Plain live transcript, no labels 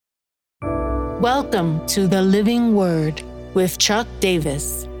Welcome to the Living Word with Chuck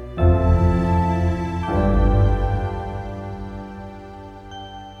Davis.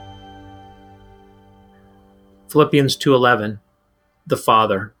 Philippians 2:11, the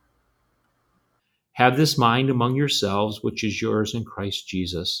Father. Have this mind among yourselves, which is yours in Christ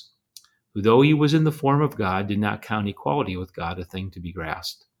Jesus, who though he was in the form of God, did not count equality with God a thing to be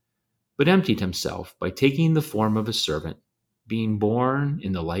grasped, but emptied himself by taking the form of a servant, being born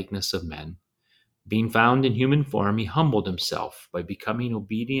in the likeness of men. Being found in human form, he humbled himself by becoming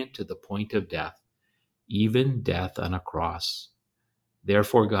obedient to the point of death, even death on a cross.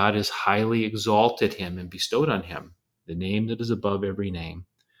 Therefore God has highly exalted him and bestowed on him the name that is above every name,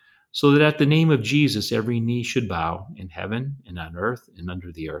 so that at the name of Jesus every knee should bow, in heaven and on earth and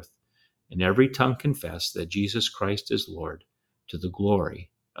under the earth, and every tongue confess that Jesus Christ is Lord, to the glory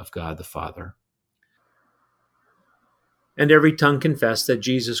of God the Father. And every tongue confess that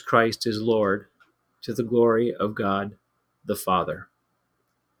Jesus Christ is Lord, to the glory of God the Father.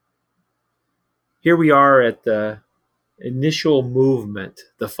 Here we are at the initial movement,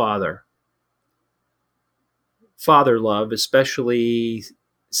 the Father. Father love, especially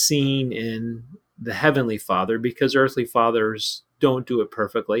seen in the Heavenly Father, because earthly fathers don't do it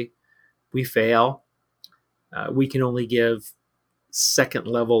perfectly. We fail. We can only give second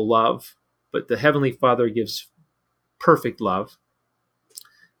level love, but the Heavenly Father gives perfect love.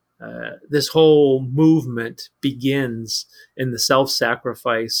 This whole movement begins in the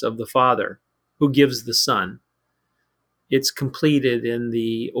self-sacrifice of the Father, who gives the Son. It's completed in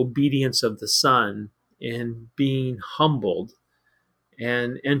the obedience of the Son in being humbled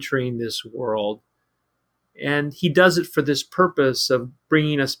and entering this world. And he does it for this purpose of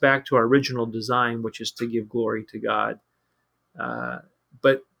bringing us back to our original design, which is to give glory to God.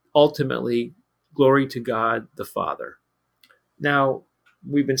 But ultimately, glory to God the Father. Now,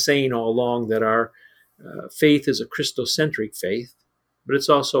 we've been saying all along that our faith is a Christocentric faith, but it's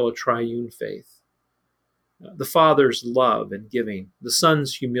also a triune faith. The Father's love and giving, the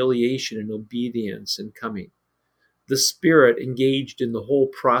Son's humiliation and obedience and coming, the Spirit engaged in the whole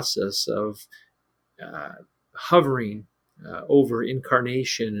process of hovering over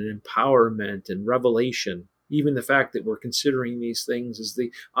incarnation and empowerment and revelation, even the fact that we're considering these things as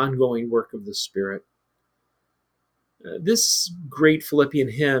the ongoing work of the Spirit. This great Philippian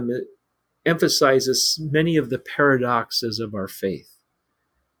hymn emphasizes many of the paradoxes of our faith.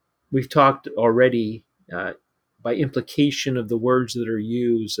 We've talked already by implication of the words that are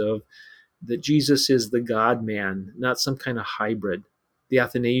used of that Jesus is the God-man, not some kind of hybrid. The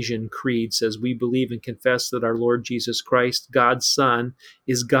Athanasian Creed says, we believe and confess that our Lord Jesus Christ, God's Son,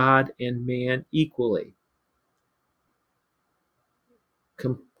 is God and man equally.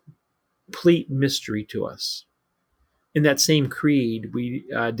 Complete mystery to us. In that same creed, we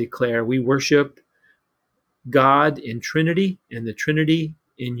declare we worship God in Trinity and the Trinity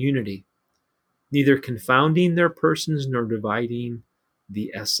in unity, neither confounding their persons nor dividing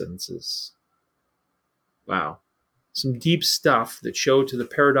the essences. Wow. Some deep stuff that show to the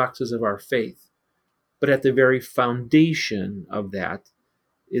paradoxes of our faith. But at the very foundation of that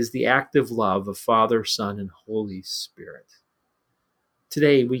is the active love of Father, Son, and Holy Spirit.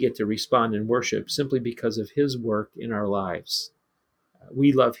 Today, we get to respond in worship simply because of his work in our lives.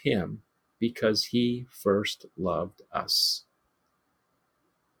 We love him because he first loved us.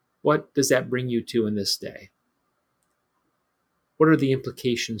 What does that bring you to in this day? What are the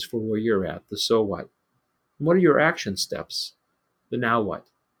implications for where you're at, the so what? And what are your action steps, the now what?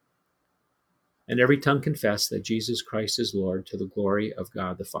 And every tongue confess that Jesus Christ is Lord, to the glory of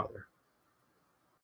God the Father.